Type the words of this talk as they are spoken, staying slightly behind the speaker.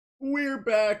We're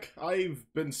back. I've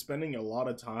been spending a lot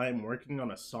of time working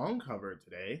on a song cover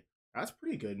today. That's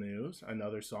pretty good news.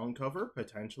 Another song cover,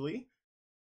 potentially.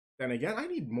 Then again, I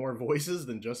need more voices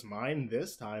than just mine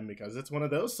this time because it's one of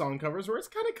those song covers where it's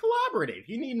kind of collaborative.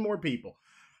 You need more people.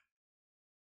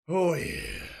 Oh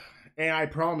yeah. And I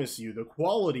promise you, the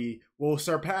quality will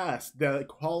surpass the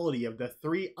quality of the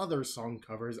 3 other song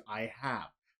covers I have.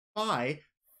 By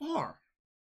far.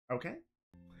 Okay?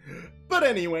 But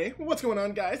anyway, what's going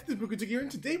on, guys? This is PukaTuka here,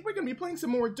 and today we're going to be playing some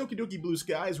more Doki Doki Blue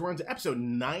Skies. We're on to episode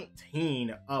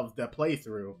 19 of the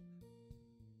playthrough.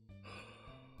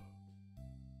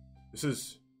 This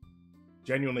is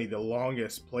genuinely the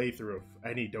longest playthrough of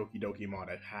any Doki Doki mod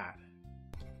I've had.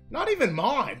 Not even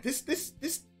mod! This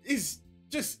is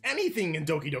just anything in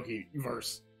Doki Doki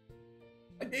verse.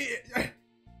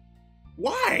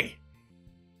 Why?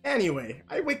 Anyway,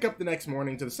 I wake up the next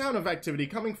morning to the sound of activity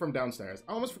coming from downstairs.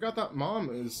 I almost forgot that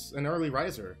Mom is an early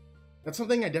riser. That's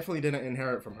something I definitely didn't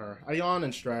inherit from her. I yawn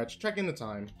and stretch, checking the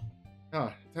time.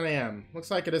 10 a.m. Looks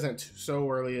like it isn't so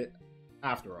early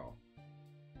after all.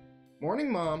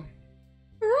 Morning, Mom.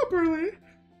 You're up early.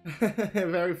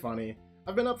 Very funny.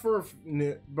 I've been up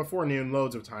before noon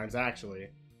loads of times, actually.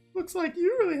 Looks like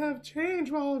you really have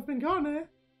changed while I've been gone, eh?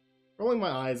 Rolling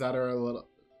my eyes at her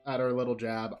little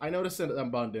jab, I noticed an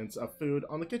abundance of food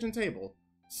on the kitchen table.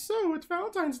 So, it's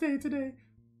Valentine's Day today.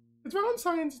 It's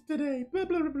Valentine's today, blah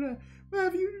blah blah blah.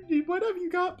 What have you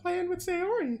got planned with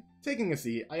Sayori? Taking a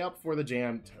seat, I opt for the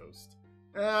jam toast.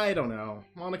 I don't know.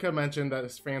 Monica mentioned that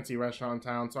it's a fancy restaurant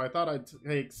in town, so I thought I'd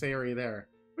take Sayori there.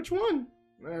 Which one?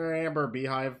 Amber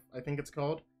Beehive, I think it's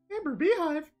called. Amber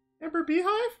Beehive? Amber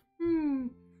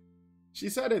Beehive? She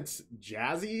said it's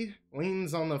jazzy,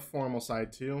 leans on the formal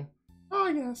side too. Oh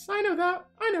yes, I know that.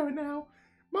 I know it now.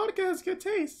 Monica has good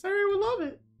taste. Sayori will love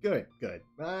it. Good, good.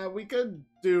 We could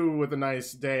do with a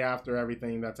nice day after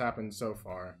everything that's happened so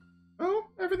far. Oh,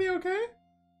 everything okay?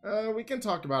 We can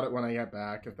talk about it when I get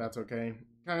back, if that's okay.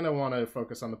 Kinda want to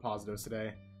focus on the positives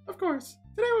today. Of course.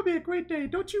 Today will be a great day,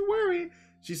 don't you worry.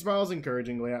 She smiles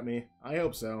encouragingly at me. I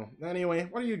hope so. Anyway,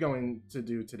 what are you going to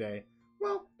do today?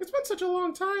 Well, it's been such a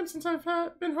long time since I've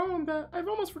been home that I've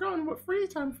almost forgotten what free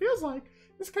time feels like.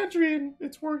 This country and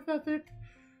its work ethic.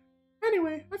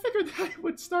 Anyway, I figured that I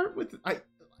would start with...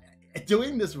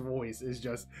 doing this voice is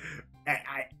just...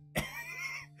 I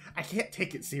can't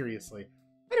take it seriously.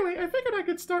 Anyway, I figured I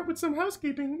could start with some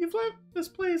housekeeping. You've let this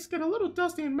place get a little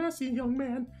dusty and messy, young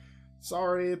man.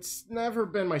 Sorry, it's never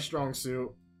been my strong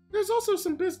suit. There's also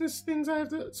some business things I have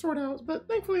to sort out, but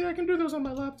thankfully I can do those on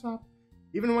my laptop.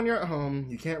 Even when you're at home,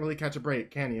 you can't really catch a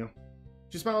break, can you?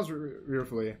 She smiles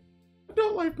ruefully.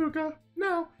 Adult life, Puka.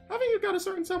 Now, haven't you got a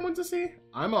certain someone to see?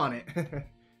 I'm on it.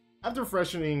 After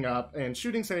freshening up and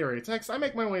shooting Sayori a text, I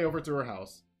make my way over to her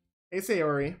house. Hey,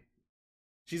 Sayori.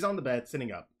 She's on the bed,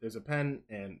 sitting up. There's a pen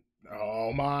and...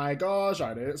 Oh my gosh,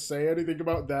 I didn't say anything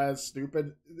about that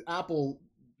stupid Apple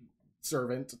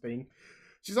servant thing.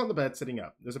 She's on the bed, sitting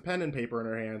up. There's a pen and paper in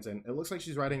her hands, and it looks like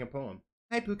she's writing a poem.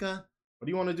 Hi, Puka. What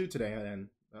do you want to do today, then?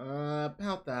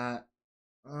 About that.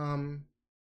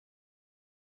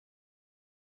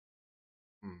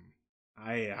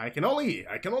 I can only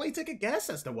take a guess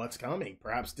as to what's coming.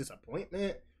 Perhaps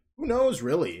disappointment? Who knows,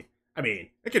 really? I mean,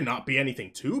 it could not be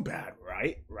anything too bad,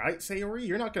 right? Right, Sayori?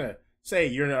 You're not gonna say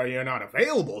you're not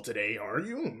available today, are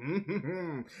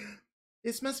you?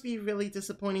 This must be really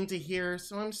disappointing to hear,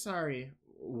 so I'm sorry.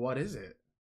 What is it?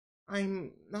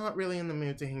 I'm not really in the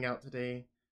mood to hang out today.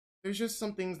 There's just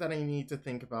some things that I need to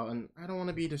think about, and I don't want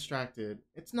to be distracted.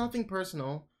 It's nothing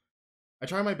personal. I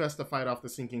try my best to fight off the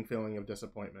sinking feeling of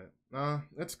disappointment.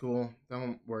 It's cool.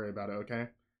 Don't worry about it, okay?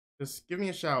 Just give me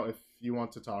a shout if you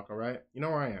want to talk, alright? You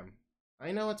know where I am.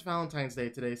 I know it's Valentine's Day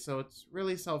today, so it's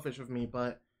really selfish of me,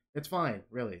 but it's fine,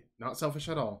 really. Not selfish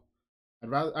at all.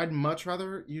 I'd much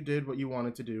rather you did what you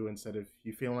wanted to do instead of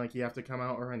you feeling like you have to come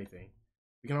out or anything.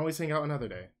 We can always hang out another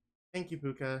day. Thank you,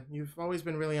 Puka. You've always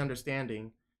been really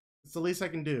understanding. It's the least I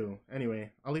can do.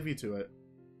 Anyway, I'll leave you to it.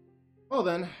 Well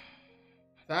then,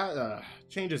 that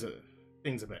changes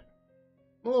things a bit.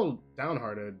 I'm a little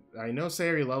downhearted. I know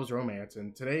Sayori loves romance,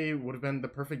 and today would have been the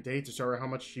perfect day to show her how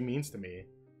much she means to me.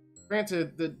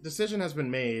 Granted, the decision has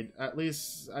been made. At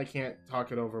least I can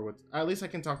talk it over with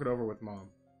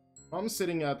Mom. Mom's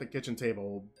sitting at the kitchen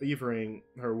table, beavering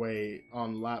her way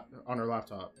on her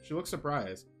laptop. She looks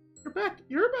surprised. You're back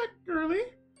early?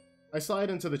 I slide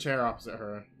into the chair opposite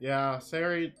her. Yeah,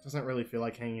 Sayori doesn't really feel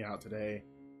like hanging out today.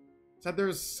 Said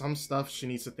there's some stuff she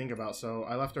needs to think about, so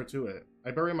I left her to it.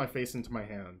 I bury my face into my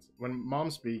hands. When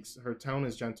Mom speaks, her tone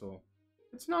is gentle.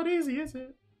 It's not easy, is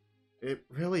it? It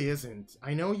really isn't.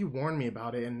 I know you warned me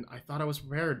about it, and I thought I was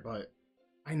prepared, but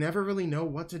I never really know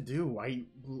what to do.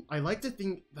 I like to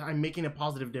think that I'm making a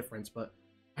positive difference, but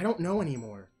I don't know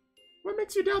anymore. What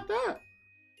makes you doubt that?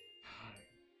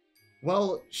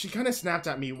 Well, she kind of snapped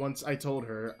at me once I told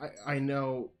her I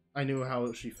knew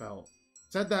how she felt.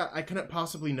 Said that I couldn't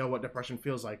possibly know what depression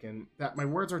feels like and that my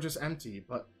words are just empty,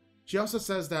 but she also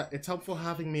says that it's helpful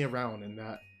having me around and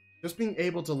that just being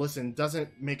able to listen doesn't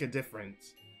make a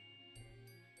difference.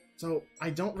 So, I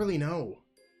don't really know.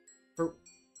 For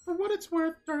what it's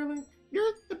worth, darling,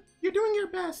 you're doing your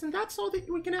best, and that's all that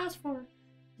we can ask for.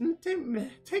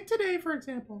 Take today, for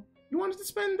example. You wanted to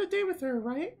spend the day with her,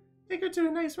 right? Take her to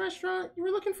a nice restaurant. You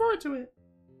were looking forward to it.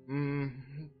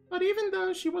 But even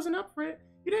though she wasn't up for it,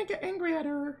 you didn't get angry at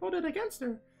her or hold it against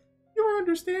her. You were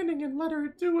understanding and let her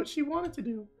do what she wanted to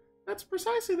do. That's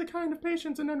precisely the kind of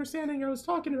patience and understanding I was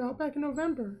talking about back in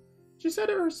November. She said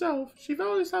it herself. She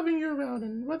values having you around,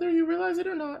 and whether you realize it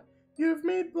or not, you have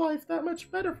made life that much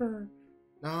better for her.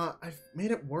 Nah, I've made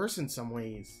it worse in some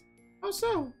ways. How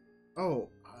so? Oh,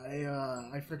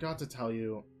 I forgot to tell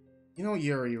you. You know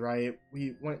Yuri, right?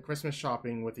 We went Christmas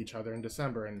shopping with each other in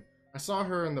December, and I saw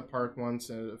her in the park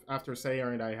once after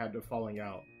Sayer and I had a falling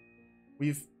out.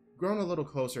 We've grown a little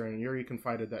closer, and Yuri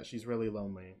confided that she's really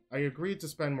lonely. I agreed to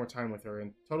spend more time with her,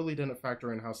 and totally didn't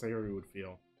factor in how Sayuri would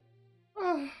feel.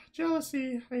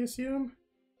 Jealousy, I assume.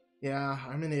 Yeah,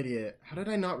 I'm an idiot. How did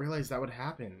I not realize that would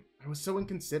happen? I was so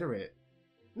inconsiderate.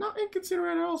 Not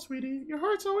inconsiderate at all, sweetie. Your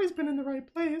heart's always been in the right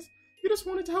place. You just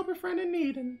wanted to help a friend in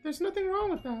need, and there's nothing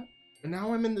wrong with that. But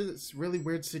now I'm in this really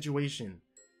weird situation.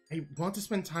 I want to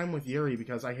spend time with Yuri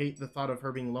because I hate the thought of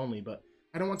her being lonely, but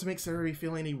I don't want to make Sayuri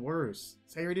feel any worse.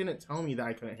 Sayuri didn't tell me that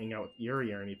I couldn't hang out with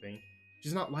Yuri or anything.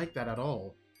 She's not like that at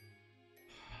all.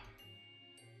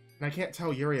 And I can't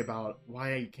tell Yuri about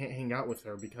why I can't hang out with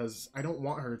her because I don't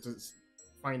want her to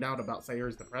find out about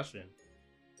Sayuri's depression.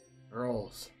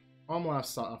 Girls. Mom laughs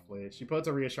softly. She puts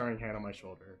a reassuring hand on my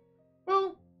shoulder.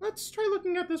 Well, let's try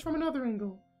looking at this from another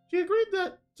angle. She agreed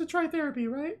to try therapy,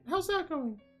 right? How's that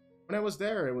going? When I was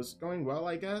there, it was going well,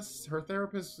 I guess. Her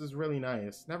therapist is really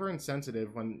nice, never insensitive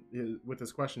with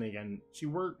his questioning, and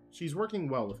she's working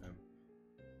well with him.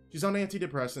 She's on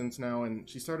antidepressants now, and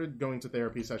she started going to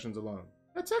therapy sessions alone.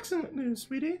 That's excellent news,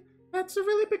 sweetie. That's a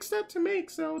really big step to make,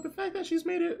 so the fact that she's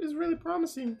made it is really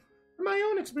promising. From my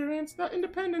own experience, that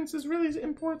independence is really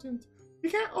important. You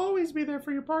can't always be there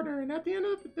for your partner, and at the end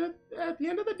of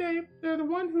the day, they're the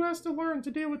one who has to learn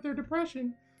to deal with their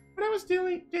depression. When I was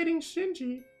dating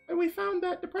Shinji, we found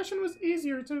that depression was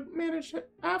easier to manage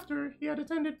after he had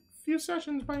attended a few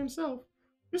sessions by himself.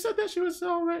 You said that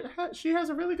she has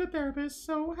a really good therapist,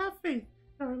 so have faith,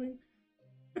 darling.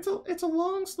 It's a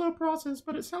long, slow process,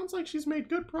 but it sounds like she's made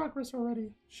good progress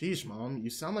already. Sheesh, Mom, you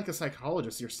sound like a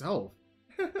psychologist yourself.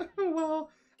 Well,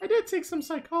 I did take some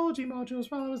psychology modules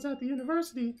while I was at the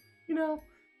university. You know,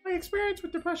 my experience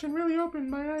with depression really opened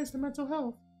my eyes to mental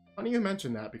health. Funny you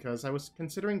mention that, because I was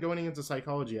considering going into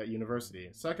psychology at university.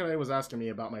 Sakurai was asking me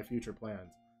about my future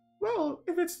plans. Well,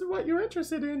 if it's what you're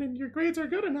interested in and your grades are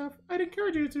good enough, I'd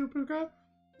encourage you to, Puka.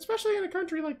 Especially in a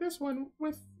country like this one,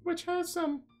 which has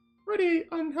some pretty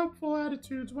unhelpful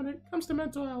attitudes when it comes to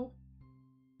mental health.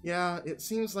 Yeah, it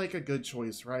seems like a good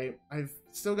choice, right? I've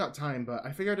still got time, but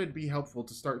I figured it'd be helpful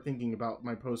to start thinking about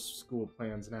my post-school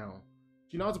plans now.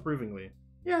 She nods approvingly.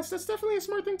 Yes, that's definitely a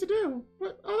smart thing to do.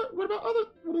 What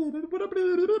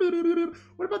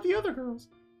about the other girls?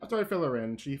 After I fill her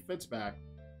in, she fits back,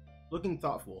 looking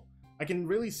thoughtful. I can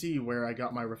really see where I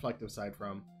got my reflective side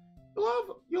from.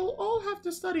 You'll all have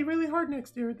to study really hard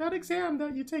next year. That exam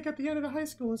that you take at the end of the high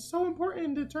school is so important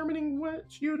in determining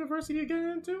which university you get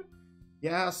into.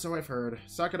 Yeah, so I've heard.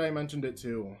 Sakurai mentioned it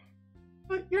too.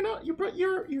 But you're not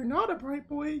a bright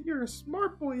boy. You're a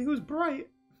smart boy who's bright.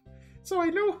 So I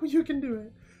know you can do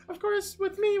it. Of course,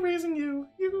 with me raising you,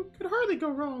 you could hardly go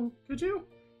wrong, could you?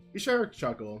 You share a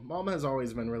chuckle. Mom has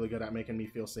always been really good at making me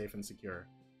feel safe and secure.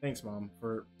 Thanks, Mom,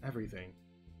 for everything.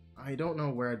 I don't know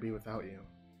where I'd be without you.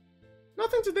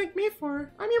 Nothing to thank me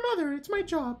for. I'm your mother. It's my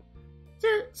job.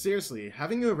 Seriously,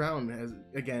 having you around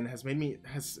has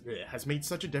made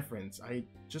such a difference. I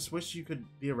just wish you could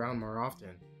be around more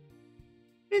often.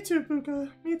 Me too, Puka.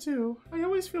 Me too. I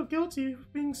always feel guilty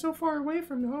being so far away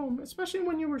from home, especially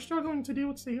when you were struggling to deal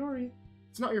with Sayori.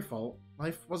 It's not your fault.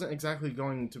 Life wasn't exactly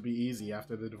going to be easy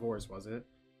after the divorce, was it?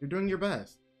 You're doing your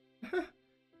best.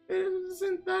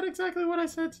 Isn't that exactly what I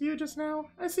said to you just now?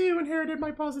 I see you inherited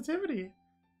my positivity.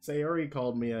 Sayori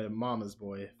called me a mama's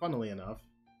boy, funnily enough.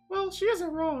 Well, she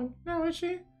isn't wrong, now is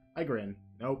she? I grin.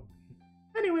 Nope.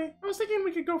 Anyway, I was thinking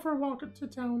we could go for a walk to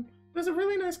town. There's a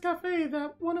really nice cafe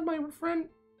that one of my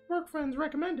work friends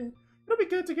recommended. It'll be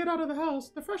good to get out of the house.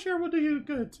 The fresh air will do you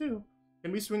good, too.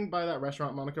 Can we swing by that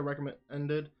restaurant Monica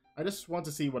recommended? I just want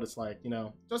to see what it's like, you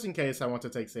know, just in case I want to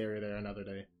take Sayori there another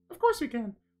day. Of course we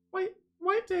can.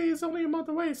 White Day is only a month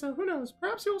away, so who knows?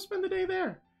 Perhaps you'll spend the day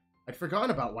there. I'd forgotten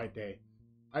about White Day.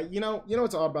 You know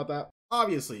what's odd about that?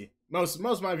 Obviously, most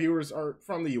of my viewers are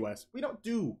from the US. We don't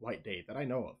do White Day that I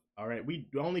know of. All right, we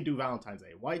only do Valentine's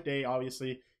Day. White Day,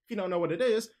 obviously, if you don't know what it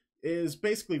is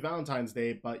basically Valentine's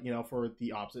Day, but you know, for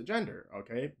the opposite gender.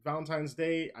 Okay, Valentine's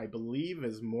Day, I believe,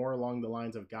 is more along the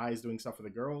lines of guys doing stuff for the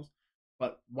girls,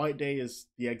 but White Day is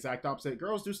the exact opposite.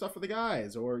 Girls do stuff for the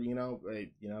guys, or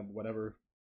whatever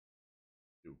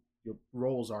your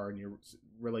roles are in your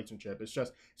relationship. It's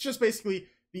just basically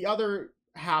the other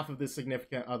half of the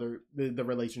significant other, the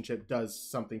relationship does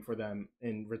something for them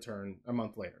in return a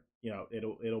month later. You know,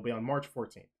 it'll be on March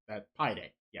 14th, that Pi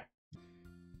Day. Yeah.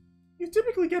 You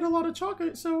typically get a lot of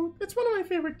chocolate, so it's one of my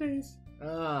favorite days.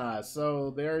 Ah,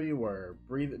 so there you were,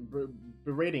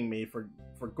 berating me for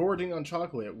gorging on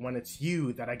chocolate when it's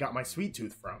you that I got my sweet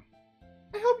tooth from.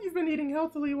 I hope you've been eating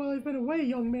healthily while I've been away,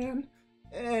 young man.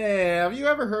 Have you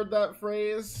ever heard that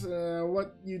phrase?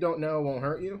 What you don't know won't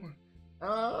hurt you?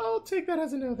 I'll take that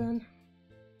as a no then.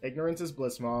 Ignorance is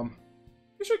bliss, Mom.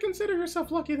 You should consider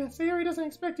yourself lucky that Sayori doesn't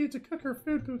expect you to cook her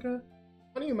food, Puka.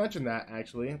 Funny you mentioned that,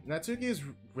 actually. Natsuki is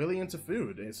really into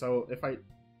food, so if I...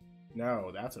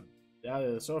 No,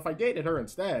 so if I dated her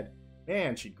instead,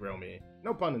 man, she'd grill me.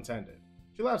 No pun intended.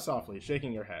 She laughed softly,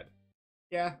 shaking her head.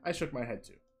 Yeah, I shook my head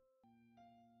too.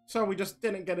 So we just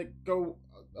didn't get it go...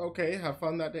 Okay, have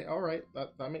fun that day. Alright,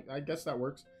 I guess that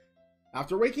works.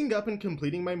 After waking up and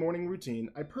completing my morning routine,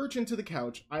 I perch into the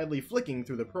couch, idly flicking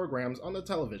through the programs on the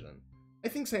television. I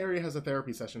think Sayori has a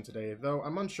therapy session today, though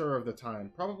I'm unsure of the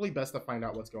time. Probably best to find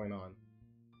out what's going on.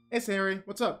 Hey Sayori,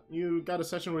 what's up? You got a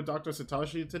session with Dr.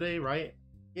 Satoshi today, right?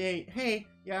 Yay, hey,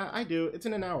 yeah, I do. It's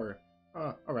in an hour.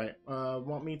 Alright.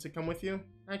 Want me to come with you?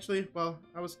 Actually, well,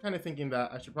 I was kind of thinking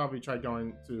that I should probably try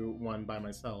going to one by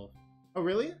myself. Oh,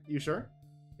 really? You sure?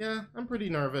 Yeah, I'm pretty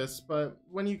nervous, but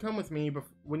when you came with me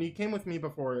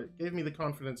before, it gave me the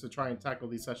confidence to try and tackle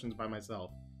these sessions by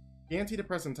myself. The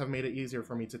antidepressants have made it easier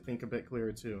for me to think a bit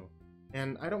clearer too.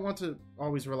 And I don't want to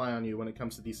always rely on you when it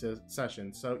comes to these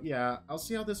sessions, so yeah, I'll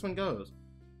see how this one goes.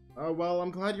 Well,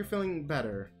 I'm glad you're feeling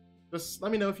better. Just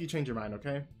let me know if you change your mind,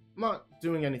 okay? I'm not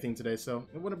doing anything today, so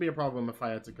it wouldn't be a problem if I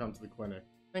had to come to the clinic.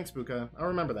 Thanks, Puka. I'll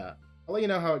remember that. I'll let you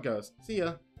know how it goes. See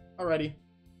ya. Alrighty.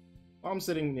 Mom's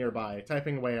sitting nearby,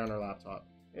 typing away on her laptop.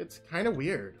 It's kinda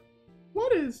weird.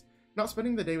 What is? Not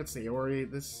spending the day with Sayori.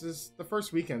 This is the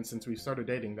first weekend since we started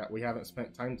dating that we haven't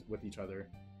spent time with each other.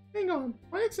 Hang on.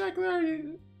 Why exactly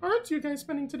aren't you guys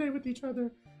spending today with each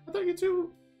other? I thought you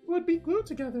two would be glued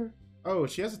together. Oh,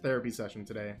 she has a therapy session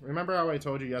today. Remember how I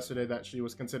told you yesterday that she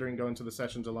was considering going to the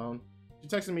sessions alone? She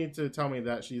texted me to tell me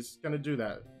that she's gonna do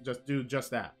that. Just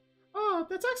that. Oh,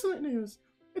 that's excellent news.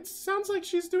 It sounds like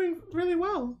she's doing really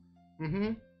well.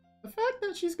 Mm-hmm. The fact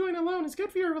that she's going alone is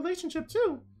good for your relationship,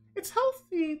 too. It's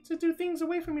healthy to do things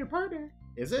away from your partner.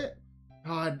 Is it?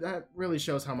 God, that really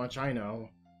shows how much I know.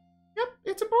 Yep,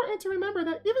 it's important to remember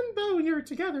that even though you're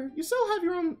together, you still have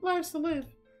your own lives to live.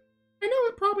 I know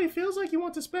it probably feels like you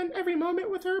want to spend every moment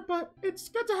with her, but it's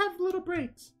good to have little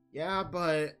breaks. Yeah,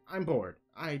 but I'm bored.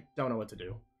 I don't know what to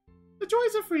do. The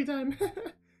joys of free time.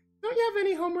 Don't you have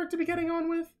any homework to be getting on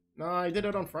with? No, I did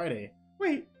it on Friday.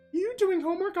 Wait, you doing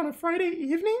homework on a Friday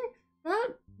evening? That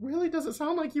really doesn't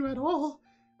sound like you at all.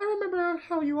 I remember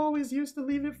how you always used to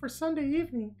leave it for Sunday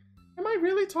evening. Am I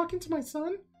really talking to my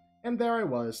son? And there I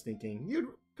was thinking, you'd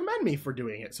commend me for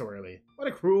doing it so early. What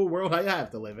a cruel world I have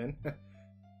to live in.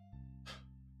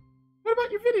 What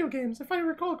about your video games? If I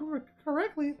recall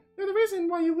correctly, they're the reason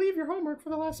why you leave your homework for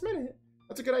the last minute.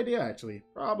 That's a good idea, actually.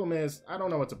 Problem is, I don't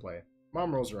know what to play.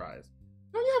 Mom rolls her eyes.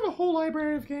 Don't you have a whole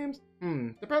library of games?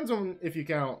 Depends on if you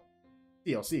count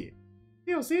DLC.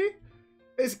 DLC?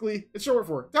 Basically, it's short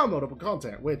for downloadable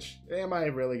content, which, am I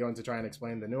really going to try and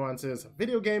explain the nuances of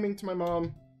video gaming to my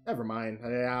mom? Never mind.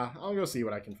 Yeah, I'll go see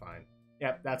what I can find.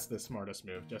 Yep, that's the smartest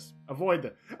move. Just avoid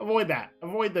that.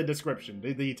 Avoid the description,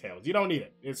 the details. You don't need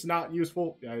it. It's not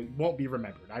useful. It won't be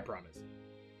remembered, I promise.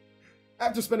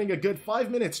 After spending a good 5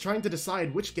 minutes trying to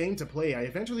decide which game to play, I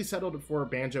eventually settled for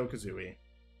Banjo-Kazooie.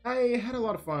 I had a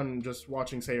lot of fun just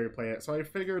watching Sayori play it, so I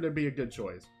figured it'd be a good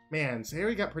choice. Man,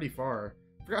 Sayori got pretty far.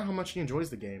 I forgot how much she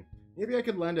enjoys the game. Maybe I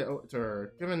could lend it to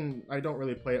her, given I don't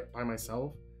really play it by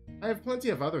myself. I have plenty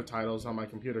of other titles on my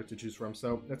computer to choose from,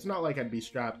 so it's not like I'd be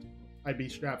strapped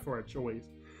for a choice.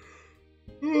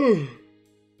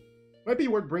 Might be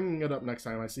worth bringing it up next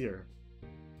time I see her.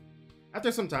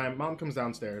 After some time, Mom comes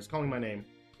downstairs, calling my name.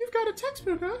 You've got a text,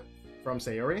 Puka. From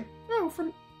Sayori? No,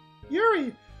 from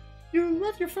Yuri. You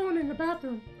left your phone in the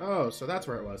bathroom. Oh, so that's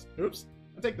where it was. Oops.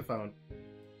 I'll take the phone.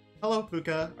 Hello,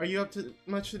 Puka. Are you up to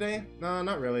much today? No,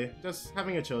 not really. Just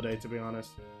having a chill day, to be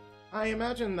honest. I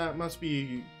imagine that must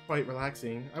be quite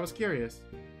relaxing. I was curious.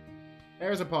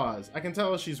 There's a pause. I can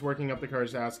tell she's working up the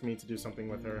courage to ask me to do something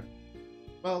with her.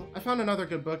 Well, I found another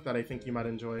good book that I think you might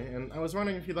enjoy, and I was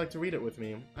wondering if you'd like to read it with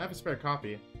me. I have a spare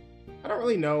copy. I don't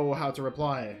really know how to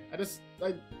reply. I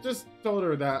just told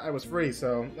her that I was free,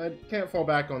 so I can't fall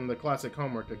back on the classic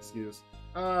homework excuse.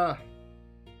 I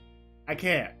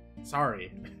can't.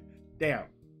 Sorry. Damn.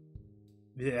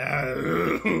 Yeah,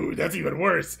 that's even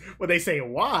worse. When they say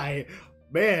why,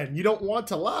 man, you don't want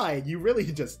to lie. You really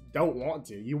just don't want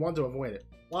to. You want to avoid it.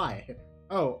 Why?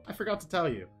 Oh, I forgot to tell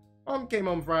you. Mom came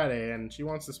home Friday, and she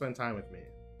wants to spend time with me.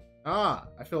 Ah,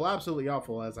 I feel absolutely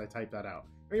awful as I type that out.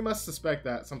 You must suspect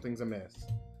that something's amiss.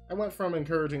 I went from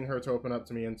encouraging her to open up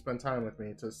to me and spend time with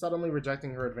me to suddenly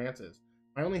rejecting her advances.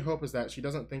 My only hope is that she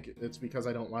doesn't think it's because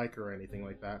I don't like her or anything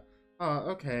like that.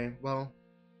 Okay, well,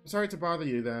 I'm sorry to bother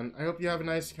you then. I hope you have a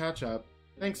nice catch-up.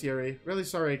 Thanks, Yuri. Really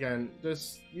sorry again.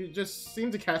 You just seem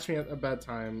to catch me at a bad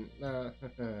time.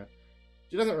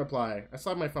 She doesn't reply. I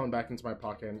slide my phone back into my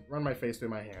pocket and run my face through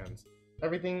my hands.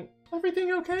 Everything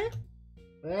okay?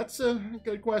 That's a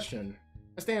good question.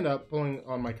 I stand up, pulling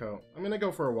on my coat. I'm gonna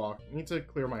go for a walk. I need to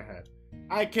clear my head.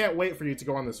 I can't wait for you to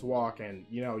go on this walk and,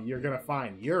 you know, you're gonna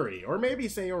find Yuri, or maybe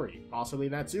Sayori, possibly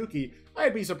Natsuki.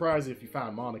 I'd be surprised if you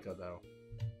found Monica, though.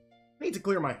 I need to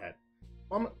clear my head.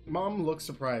 Mom looks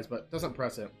surprised, but doesn't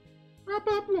press it. Wrap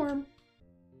up warm.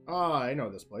 Ah, I know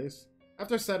this place.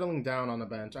 After settling down on the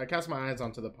bench, I cast my eyes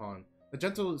onto the pond. The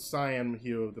gentle cyan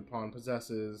hue of the pond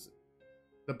possesses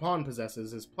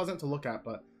is pleasant to look at,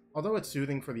 but although it's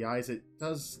soothing for the eyes, it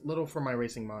does little for my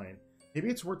racing mind. Maybe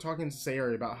it's worth talking to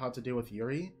Sayori about how to deal with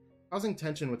Yuri? Causing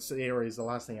tension with Sayori is the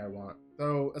last thing I want.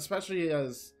 Especially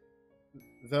as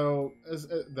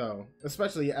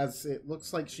it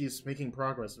looks like she's making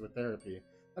progress with therapy.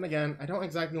 Then again, I don't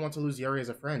exactly want to lose Yuri as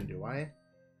a friend, do I?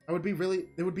 It would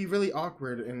be really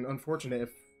awkward and unfortunate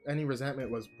if any resentment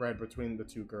was bred between the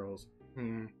two girls.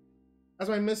 As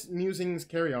my musings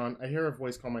carry on, I hear a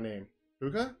voice call my name.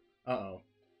 Puka? Uh-oh.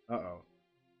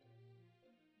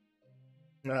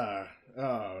 No.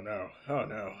 No.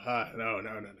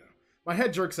 My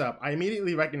head jerks up. I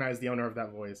immediately recognize the owner of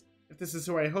that voice. If this is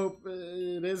who I hope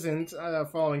it isn't,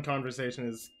 following conversation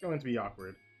is going to be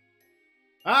awkward.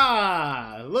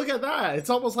 Ah, look at that.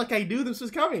 It's almost like I knew this was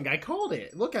coming. I called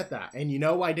it. Look at that. And you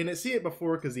know I didn't see it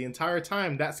before because the entire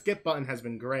time that skip button has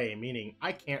been gray, meaning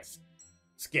I can't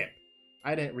skip.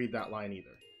 I didn't read that line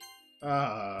either.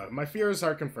 My fears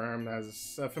are confirmed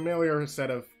as a familiar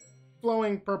set of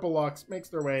flowing purple locks makes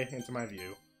their way into my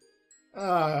view.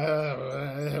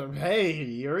 Hey,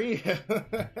 Yuri.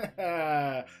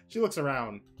 She looks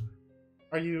around.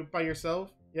 Are you by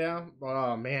yourself? Yeah?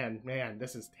 Oh, man,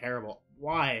 this is terrible.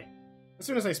 Why? As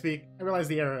soon as I speak, I realize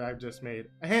the error I've just made.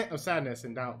 A hint of sadness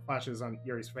and doubt flashes on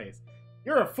Yuri's face.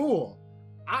 You're a fool!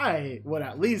 I would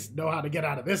at least know how to get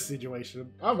out of this situation.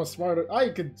 I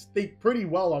could think pretty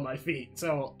well on my feet,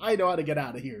 so I know how to get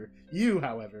out of here. You,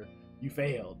 however, you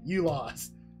failed. You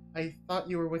lost. I thought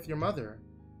you were with your mother.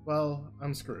 Well,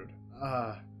 I'm screwed.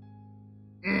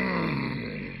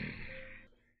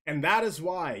 And that is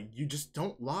why you just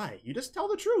don't lie. You just tell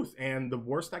the truth. And the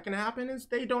worst that can happen is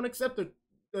they don't accept the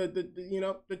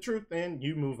truth, and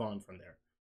you move on from there.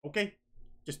 Okay?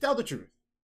 Just tell the truth.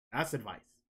 That's advice.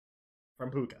 From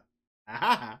Puka.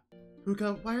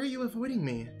 Puka, why are you avoiding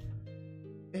me?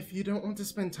 If you don't want to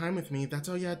spend time with me, that's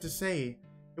all you had to say.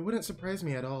 It wouldn't surprise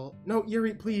me at all. No,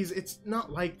 Yuri, please, it's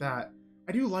not like that.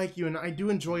 I do like you, and I do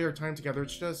enjoy our time together.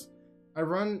 It's just, I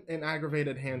run an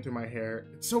aggravated hand through my hair.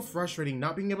 It's so frustrating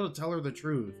not being able to tell her the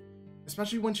truth.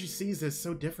 Especially when she sees this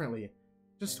so differently.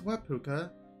 Just what,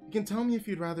 Puka? You can tell me if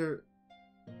you'd rather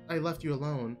I left you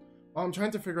alone. While I'm trying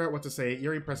to figure out what to say,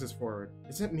 Yuri presses forward.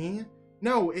 Is it me?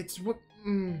 No, it's what...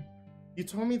 You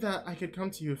told me that I could come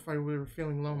to you if I were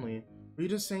feeling lonely. Were you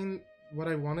just saying what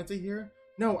I wanted to hear?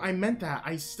 No, I meant that.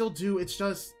 I still do. It's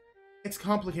just... It's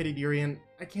complicated, Yuri, and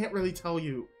I can't really tell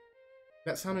you.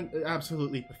 That sounded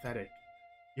absolutely pathetic.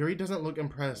 Yuri doesn't look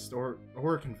impressed or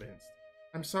convinced.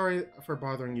 I'm sorry for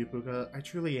bothering you, Puka. I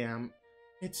truly am.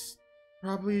 It's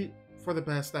probably for the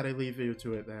best that I leave you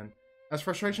to it then. As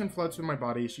frustration floods through my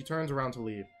body, she turns around to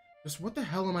leave. Just what the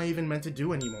hell am I even meant to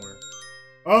do anymore?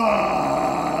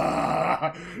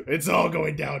 Ah! It's all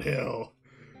going downhill.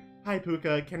 Hi,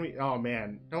 Puka. Can we... Oh,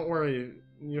 man. Don't worry.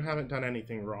 You haven't done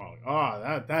anything wrong.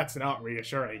 Oh, that's not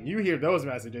reassuring. You hear those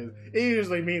messages,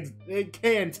 it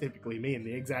can typically mean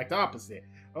the exact opposite.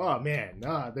 Oh man,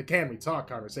 the can we talk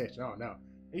conversation. Oh no.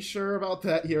 Are you sure about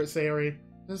that here, Sayori?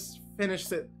 Just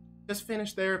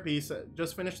finished therapy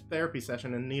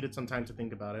session and needed some time to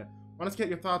think about it. Want to get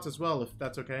your thoughts as well, if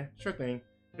that's okay? Sure thing.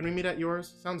 Can we meet at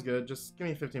yours? Sounds good. Just give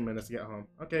me 15 minutes to get home.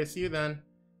 Okay, see you then.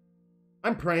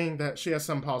 I'm praying that she has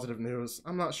some positive news.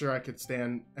 I'm not sure I could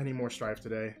stand any more strife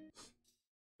today.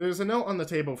 There's a note on the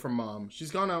table from Mom.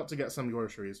 She's gone out to get some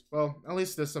groceries. Well, at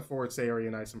least this affords Sayori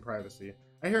and I some privacy.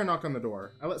 I hear a knock on the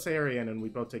door. I let Sayori in and we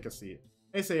both take a seat.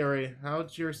 Hey Sayori,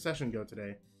 how'd your session go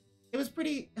today? It was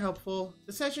pretty helpful.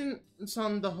 The sessions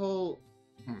on the whole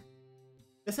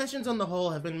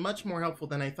have been much more helpful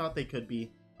than I thought they could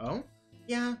be. Oh?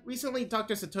 Yeah, recently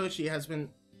Dr. Satoshi has been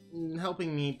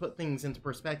helping me put things into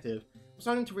perspective. I'm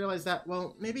starting to realize that,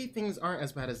 well, maybe things aren't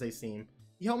as bad as they seem.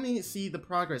 He helped me see the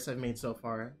progress I've made so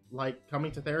far, like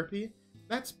coming to therapy.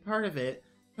 That's part of it.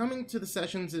 Coming to the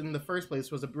sessions in the first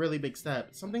place was a really big step,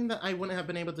 something that I wouldn't have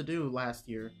been able to do last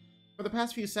year. For the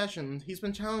past few sessions, he's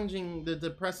been challenging the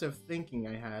depressive thinking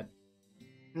I had,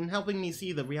 and helping me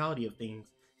see the reality of things.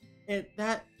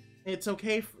 It's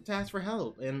okay to ask for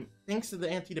help, and thanks to the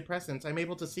antidepressants, I'm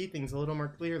able to see things a little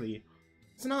more clearly.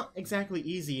 It's not exactly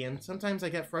easy, and sometimes I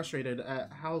get frustrated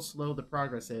at how slow the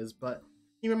progress is, but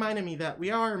he reminded me that we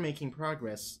are making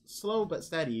progress. Slow but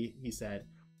steady, he said.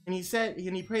 And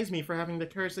he praised me for having the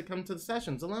courage to come to the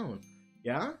sessions alone.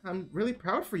 Yeah, I'm really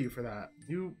proud for you for that.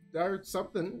 You are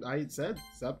something. I said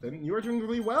something. You are doing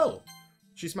really well.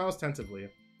 She smiles tentatively.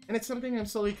 And it's something I'm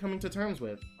slowly coming to terms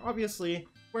with. Obviously,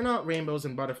 we're not rainbows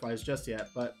and butterflies just yet,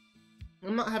 but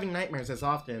I'm not having nightmares as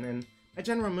often, and my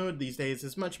general mood these days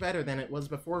is much better than it was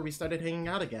before we started hanging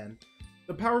out again.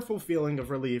 The powerful feeling of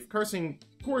relief coursing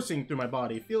through my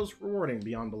body feels rewarding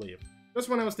beyond belief. Just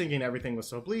when I was thinking everything was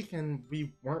so bleak and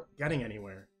we weren't getting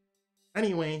anywhere.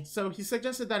 Anyway, so he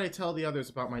suggested that I tell the others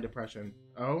about my depression.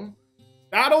 Oh?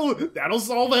 That'll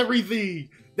solve everything!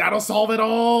 That'll solve it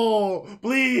all!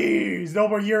 Please! No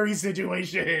more Yuri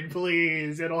situation,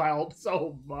 please! It'll help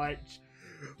so much.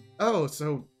 Oh,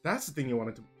 so that's the thing you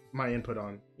wanted my input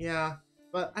on. Yeah,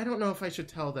 but I don't know if I should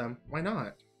tell them. Why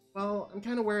not? Well, I'm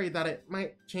kind of worried that it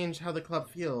might change how the club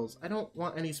feels. I don't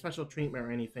want any special treatment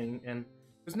or anything, and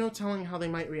there's no telling how they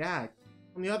might react.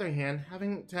 On the other hand,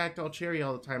 having to act all cheery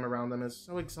all the time around them is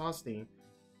so exhausting.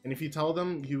 And if you tell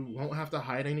them, you won't have to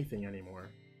hide anything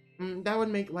anymore. That would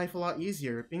make life a lot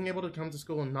easier, being able to come to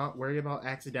school and not worry about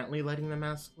accidentally letting the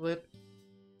mask slip.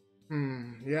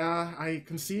 Yeah, I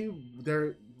can see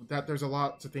that there's a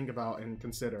lot to think about and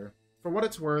consider. For what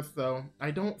it's worth, though, I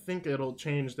don't think it'll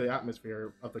change the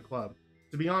atmosphere of the club.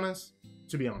 To be honest.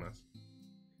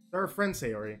 They're our friends,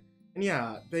 Sayori. And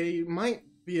yeah, they might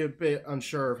be a bit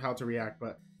unsure of how to react,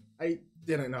 but I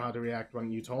didn't know how to react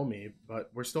when you told me, but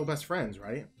we're still best friends,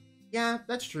 right? Yeah,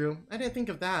 that's true. I didn't think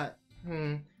of that.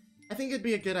 I think it'd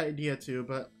be a good idea to,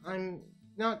 but I'm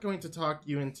not going to talk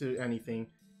you into anything.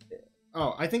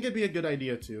 Oh, I think it'd be a good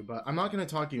idea too, but I'm not going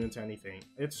to talk you into anything.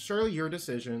 It's surely your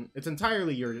decision. It's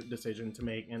entirely your decision to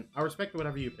make, and I'll respect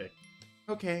whatever you pick.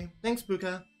 Okay, thanks,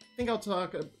 Puka. I think I'll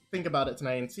think about it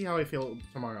tonight and see how I feel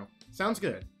tomorrow. Sounds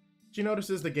good. She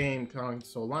notices the game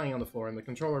console lying on the floor and the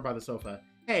controller by the sofa.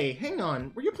 Hey, hang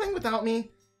on. Were you playing without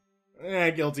me?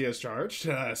 Guilty as charged.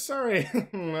 Sorry,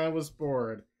 I was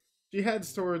bored. She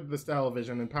heads toward the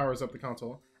television and powers up the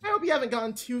console. I hope you haven't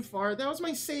gotten too far. That was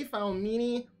my save file,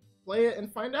 meanie. Play it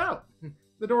and find out.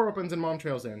 The door opens and Mom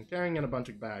trails in, carrying in a bunch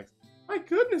of bags. My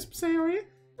goodness, Sayori.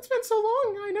 It's been so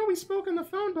long. I know we spoke on the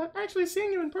phone, but actually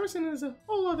seeing you in person is a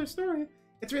whole other story.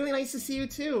 It's really nice to see you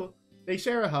too. They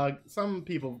share a hug. Some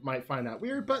people might find that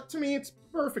weird, but to me it's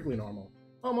perfectly normal.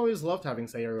 Mom always loved having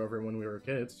Sayori over when we were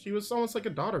kids. She was almost like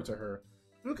a daughter to her.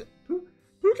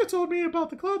 Puka told me about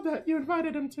the club that you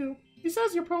invited him to. He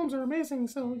says your poems are amazing,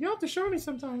 so you'll have to show me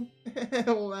sometime.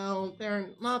 Well, they're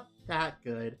not that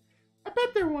good. I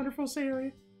bet they're wonderful,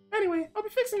 Sayori. Anyway, I'll be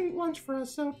fixing lunch for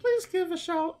us, so please give a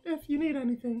shout if you need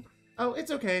anything. Oh,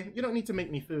 it's okay. You don't need to make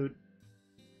me food.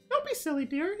 Don't be silly,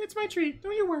 dear. It's my treat.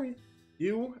 Don't you worry.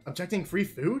 You objecting free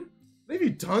food? What have you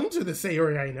done to the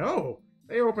Sayori I know?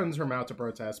 Sayori opens her mouth to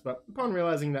protest, but upon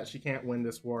realizing that she can't win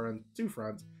this war on two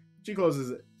fronts, she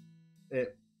closes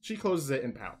it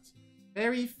and pouts.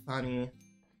 Very funny.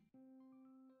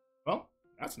 Well,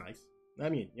 that's nice. I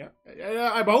mean, yeah,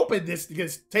 I'm hoping this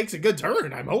takes a good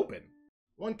turn. I'm hoping.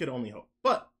 One could only hope.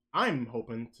 But I'm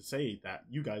hoping to say that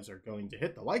you guys are going to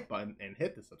hit the like button and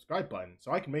hit the subscribe button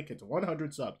so I can make it to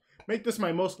 100 subs. Make this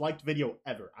my most liked video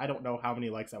ever. I don't know how many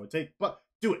likes that would take, but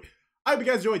do it. I hope you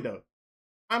guys enjoyed, though.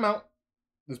 I'm out.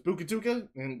 This is PukaTuka,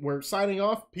 and we're signing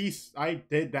off. Peace. I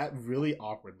did that really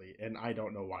awkwardly, and I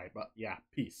don't know why, but yeah,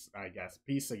 peace, I guess.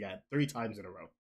 Peace again, 3 times in a row.